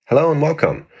Hello and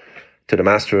welcome to the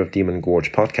Master of Demon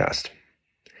Gorge podcast.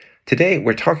 Today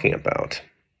we're talking about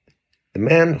the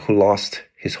man who lost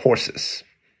his horses.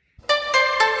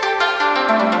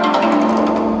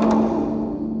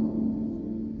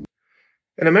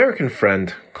 An American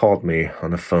friend called me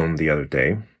on the phone the other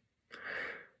day.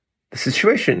 The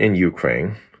situation in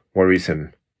Ukraine worries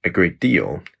him a great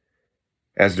deal,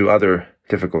 as do other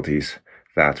difficulties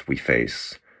that we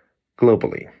face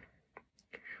globally.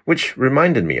 Which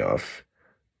reminded me of,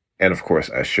 and of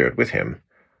course I shared with him,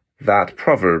 that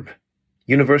proverb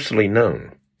universally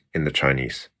known in the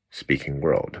Chinese-speaking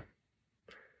world.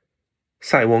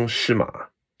 塞翁失马，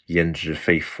焉知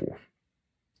非福.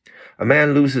 A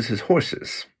man loses his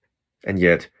horses, and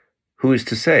yet who is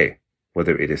to say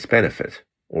whether it is benefit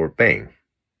or bane?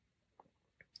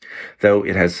 Though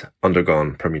it has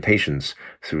undergone permutations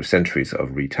through centuries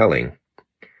of retelling,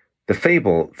 the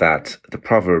fable that the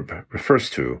proverb refers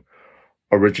to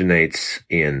originates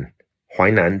in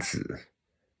Huainanzi,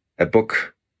 a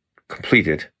book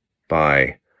completed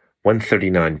by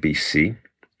 139 BC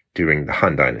during the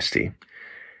Han Dynasty,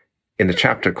 in a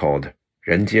chapter called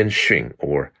人间训,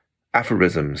 or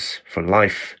Aphorisms for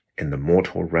Life in the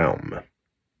Mortal Realm.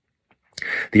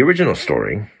 The original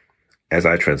story, as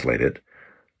I translate it,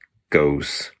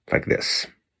 goes like this.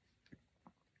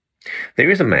 There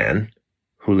is a man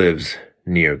who lives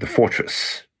near the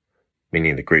fortress,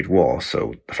 meaning the Great Wall,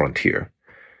 so the frontier,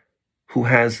 who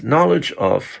has knowledge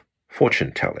of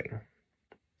fortune-telling.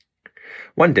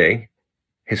 One day,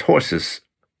 his horses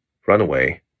run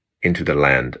away into the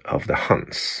land of the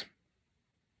Huns.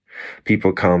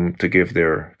 People come to give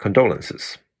their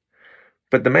condolences,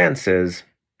 but the man says,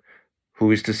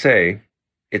 who is to say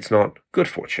it's not good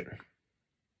fortune?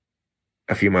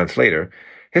 A few months later,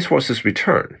 his horses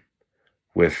return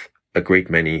with a great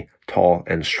many tall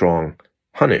and strong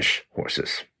Hunnish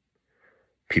horses.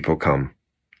 People come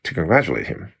to congratulate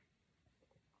him.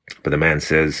 But the man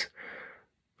says,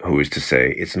 who is to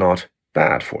say it's not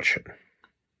bad fortune?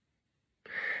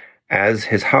 As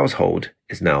his household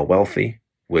is now wealthy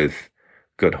with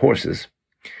good horses,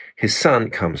 his son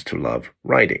comes to love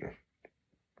riding.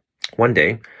 One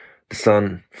day, the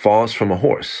son falls from a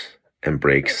horse and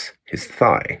breaks his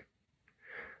thigh.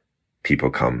 People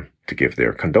come to give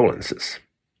their condolences.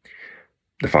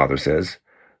 The father says,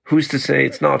 who's to say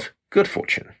it's not good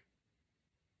fortune?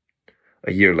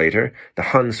 A year later, the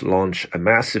Huns launch a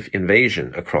massive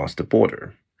invasion across the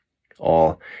border.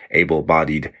 All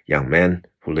able-bodied young men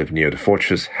who live near the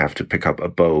fortress have to pick up a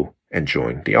bow and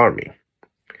join the army.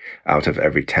 Out of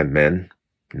every 10 men,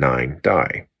 9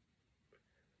 die.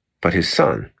 But his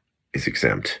son is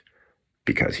exempt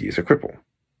because he is a cripple.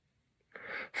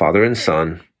 Father and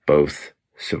son both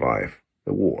survive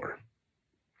the war.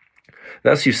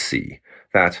 Thus you see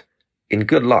that in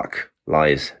good luck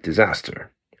lies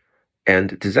disaster,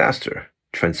 and disaster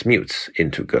transmutes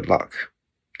into good luck.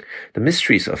 The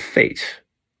mysteries of fate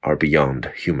are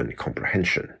beyond human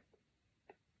comprehension.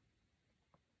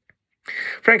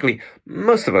 Frankly,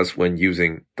 most of us, when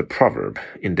using the proverb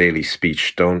in daily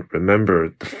speech, don't remember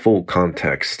the full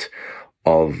context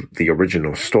of the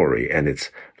original story and its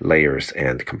layers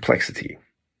and complexity.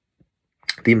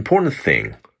 The important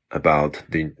thing about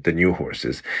the new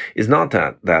horses is not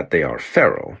that they are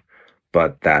feral,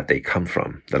 but that they come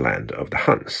from the land of the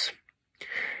Huns.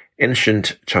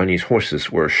 Ancient Chinese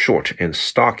horses were short and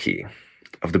stocky,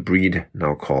 of the breed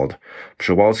now called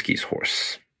Przewalski's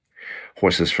horse.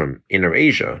 Horses from Inner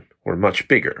Asia were much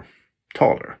bigger,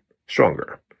 taller,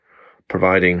 stronger,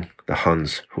 providing the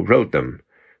Huns who rode them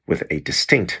with a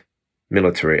distinct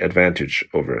military advantage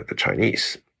over the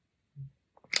Chinese.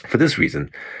 For this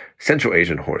reason, Central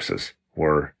Asian horses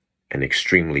were an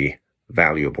extremely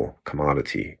valuable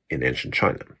commodity in ancient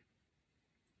China.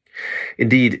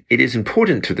 Indeed, it is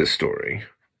important to this story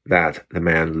that the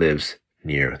man lives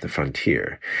near the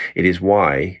frontier. It is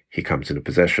why he comes into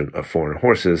possession of foreign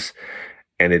horses,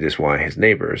 and it is why his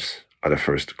neighbors are the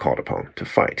first called upon to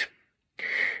fight.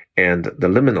 And the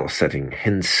liminal setting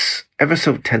hints ever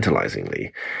so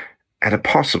tantalizingly at a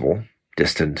possible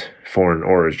distant foreign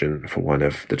origin for one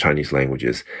of the Chinese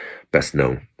language's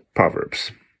best-known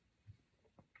proverbs.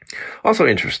 Also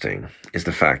interesting is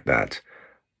the fact that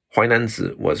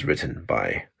Huainanzi was written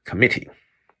by committee.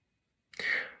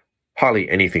 Hardly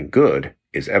anything good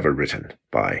is ever written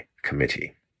by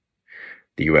committee.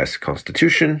 The U.S.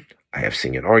 Constitution, I have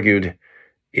seen it argued,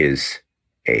 is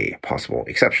a possible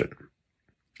exception.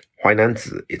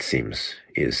 Huainanzi, it seems,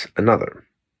 is another.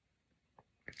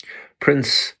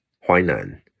 Prince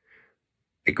Huainan,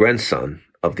 a grandson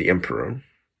of the emperor,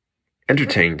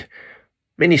 entertained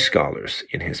many scholars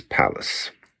in his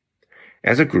palace.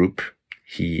 As a group,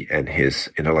 he and his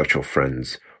intellectual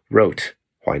friends wrote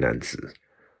Huainanzi,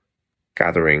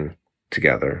 gathering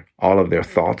together all of their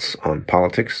thoughts on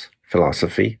politics,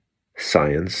 philosophy,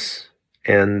 science,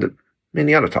 and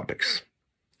many other topics.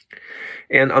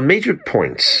 And on major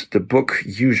points, the book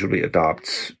usually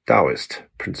adopts Taoist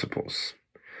principles.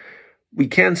 We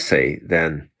can say,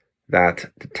 then,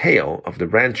 that the tale of the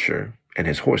rancher and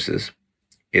his horses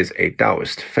is a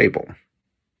Taoist fable.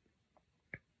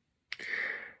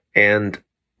 And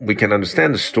we can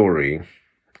understand the story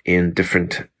in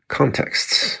different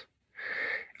contexts.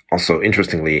 Also,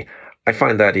 interestingly, I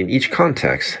find that in each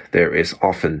context, there is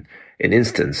often an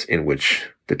instance in which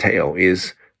the tale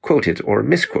is quoted or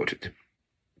misquoted.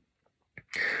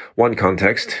 One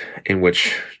context in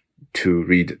which to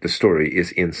read the story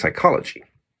is in psychology.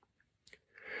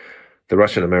 The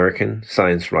Russian-American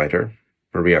science writer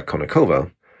Maria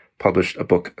Konnikova published a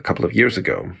book a couple of years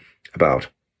ago about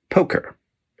poker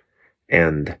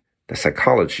and the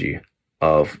psychology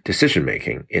of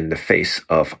decision-making in the face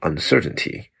of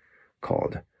uncertainty,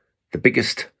 called The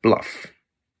Biggest Bluff.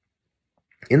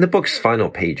 In the book's final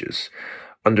pages,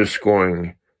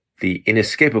 underscoring the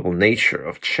inescapable nature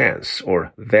of chance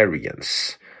or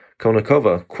variance,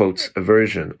 Konnikova quotes a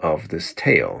version of this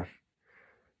tale,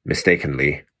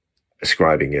 mistakenly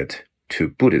ascribing it to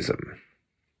Buddhism.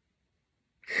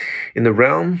 In the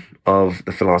realm of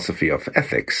the philosophy of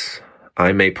ethics,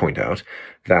 I may point out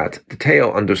that the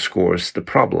tale underscores the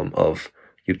problem of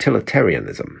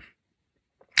utilitarianism.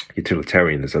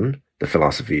 Utilitarianism, the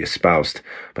philosophy espoused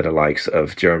by the likes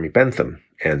of Jeremy Bentham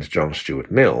and John Stuart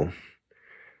Mill,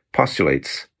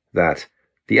 postulates that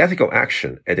the ethical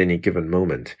action at any given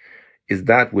moment is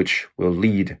that which will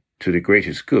lead to the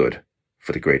greatest good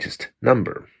for the greatest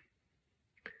number.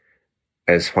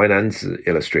 As Huainanzi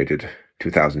illustrated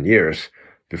 2,000 years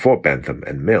before Bentham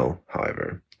and Mill,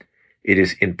 however, it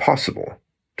is impossible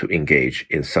to engage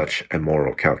in such a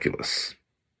moral calculus.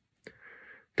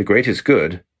 The greatest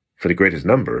good for the greatest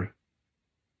number,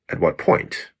 at what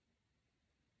point?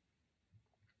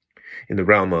 In the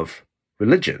realm of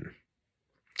religion,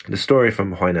 the story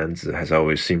from Huainanzi has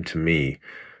always seemed to me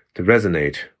to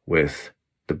resonate with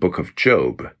the book of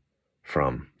Job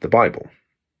from the Bible.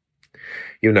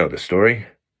 You know the story.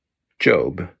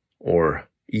 Job, or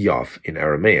Eov in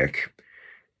Aramaic,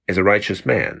 is a righteous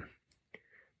man,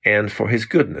 and for his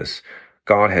goodness,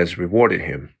 God has rewarded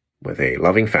him with a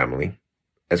loving family,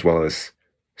 as well as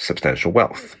substantial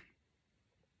wealth.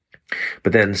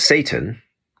 But then Satan,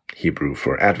 Hebrew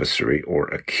for adversary or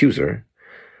accuser,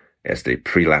 as the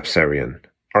prelapsarian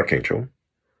archangel,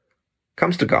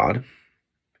 comes to God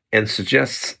and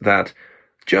suggests that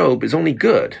Job is only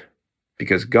good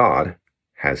because God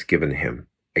has given him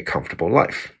a comfortable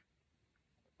life.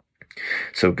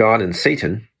 So God and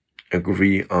Satan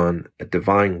agree on a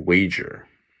divine wager.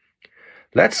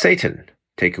 Let Satan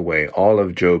take away all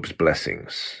of Job's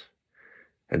blessings,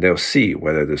 and they'll see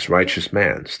whether this righteous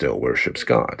man still worships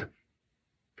God.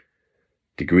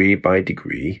 Degree by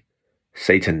degree,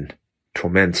 Satan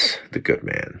torments the good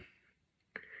man.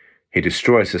 He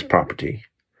destroys his property.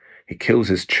 He kills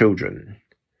his children.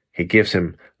 He gives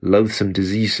him loathsome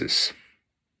diseases.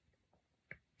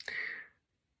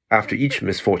 After each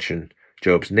misfortune,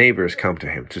 Job's neighbors come to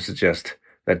him to suggest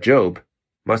that Job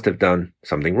must have done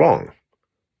something wrong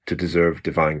to deserve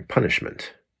divine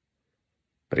punishment.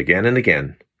 But again and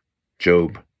again,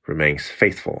 Job remains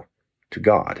faithful to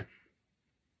God.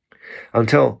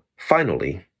 Until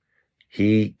finally,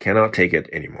 he cannot take it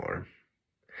anymore,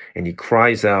 and he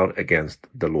cries out against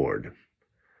the Lord.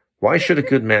 Why should a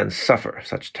good man suffer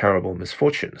such terrible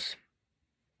misfortunes?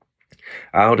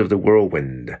 Out of the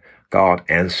whirlwind, God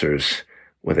answers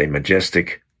with a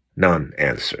majestic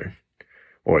non-answer,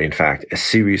 or in fact, a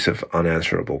series of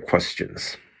unanswerable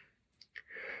questions.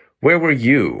 Where were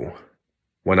you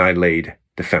when I laid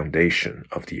the foundation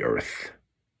of the earth?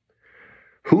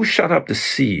 Who shut up the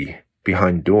sea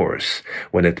behind doors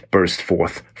when it burst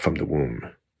forth from the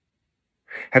womb?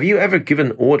 Have you ever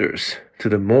given orders to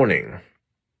the morning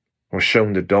or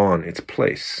shown the dawn its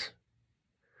place?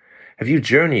 Have you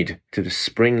journeyed to the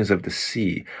springs of the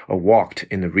sea or walked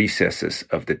in the recesses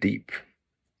of the deep?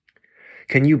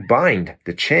 Can you bind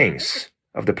the chains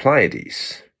of the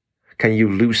Pleiades? Can you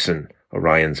loosen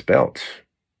Orion's belt?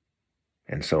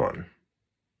 And so on.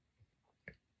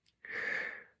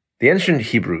 The ancient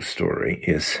Hebrew story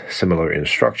is similar in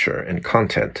structure and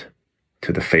content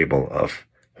to the fable of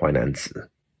Huainanzi.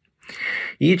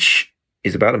 Each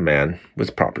is about a man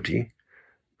with property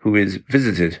who is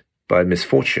visited by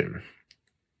misfortune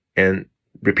and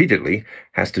repeatedly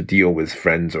has to deal with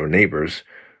friends or neighbors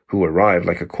who arrive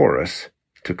like a chorus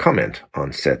to comment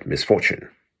on said misfortune.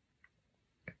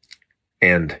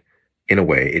 and in a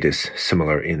way it is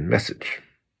similar in message.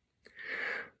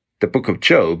 The Book of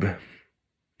Job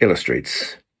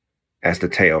illustrates, as the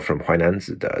tale from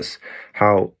Huainanzi does,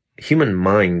 how human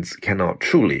minds cannot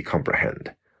truly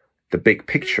comprehend the big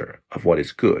picture of what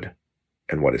is good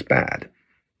and what is bad.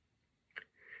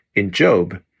 In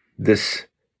Job, this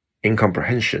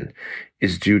incomprehension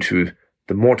is due to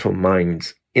the mortal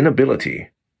mind's inability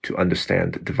to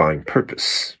understand divine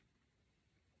purpose.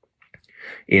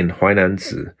 In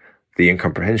Huainanzi, the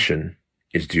incomprehension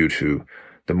is due to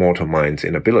the mortal mind's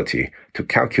inability to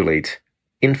calculate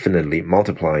infinitely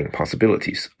multiplying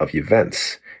possibilities of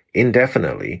events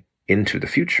indefinitely into the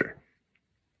future.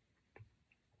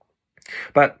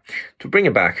 But to bring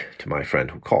it back to my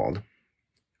friend who called,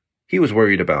 he was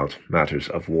worried about matters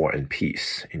of war and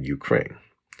peace in Ukraine.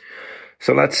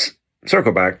 So let's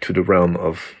circle back to the realm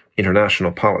of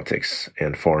international politics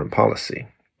and foreign policy.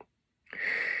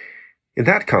 In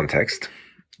that context,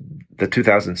 the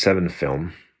 2007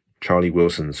 film Charlie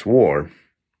Wilson's War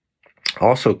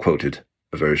also quoted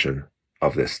a version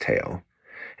of this tale,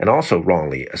 and also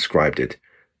wrongly ascribed it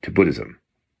to Buddhism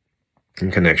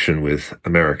in connection with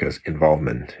America's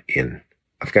involvement in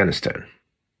Afghanistan.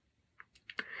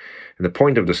 And the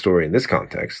point of the story in this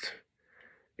context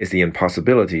is the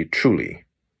impossibility truly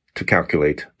to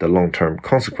calculate the long-term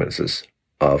consequences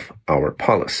of our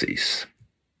policies.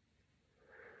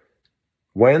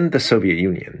 When the Soviet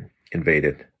Union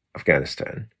invaded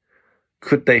Afghanistan,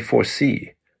 could they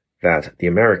foresee that the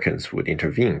Americans would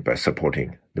intervene by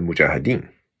supporting the Mujahideen?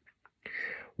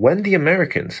 When the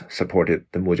Americans supported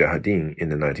the Mujahideen in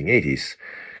the 1980s,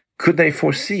 could they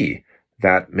foresee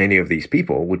that many of these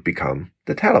people would become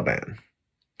the Taliban,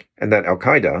 and that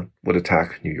Al-Qaeda would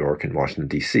attack New York and Washington,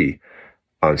 D.C.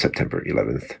 on September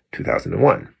 11th,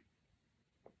 2001?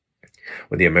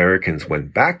 When the Americans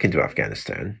went back into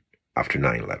Afghanistan after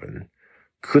 9/11,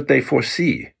 could they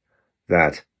foresee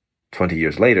that 20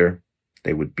 years later,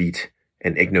 they would beat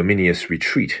an ignominious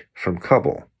retreat from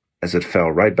Kabul as it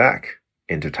fell right back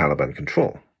into Taliban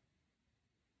control?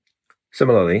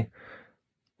 Similarly,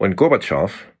 when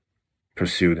Gorbachev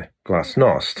pursued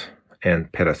glasnost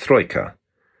and perestroika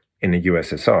in the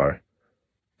USSR,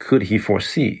 could he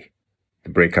foresee the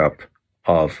breakup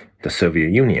of the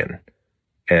Soviet Union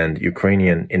and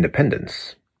Ukrainian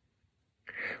independence?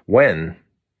 When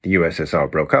the USSR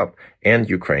broke up and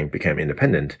Ukraine became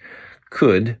independent,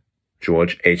 could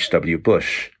George H.W.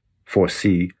 Bush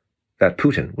foresee that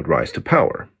Putin would rise to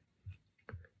power?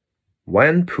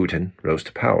 When Putin rose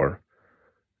to power,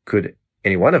 could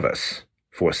any one of us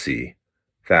foresee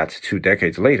that 2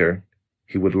 decades later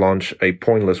he would launch a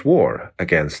pointless war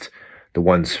against the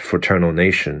once fraternal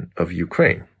nation of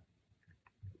Ukraine?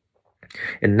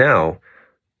 And now,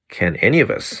 can any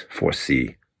of us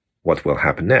foresee what will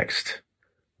happen next,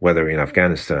 whether in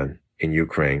Afghanistan, in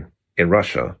Ukraine, in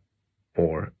Russia,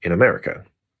 or in America?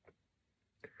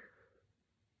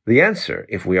 The answer,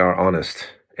 if we are honest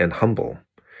and humble,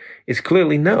 is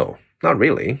clearly no, not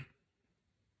really.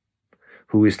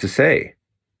 Who is to say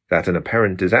that an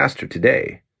apparent disaster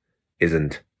today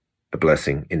isn't a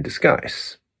blessing in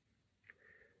disguise?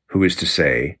 Who is to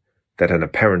say that an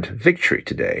apparent victory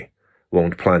today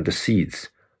won't plant the seeds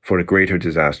for a greater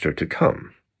disaster to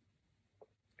come?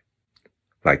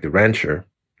 Like the rancher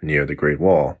near the Great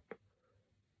Wall,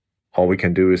 all we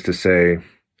can do is to say,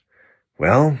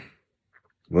 well,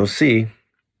 we'll see.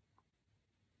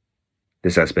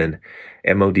 This has been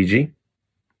MODG.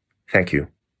 Thank you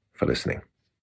for listening.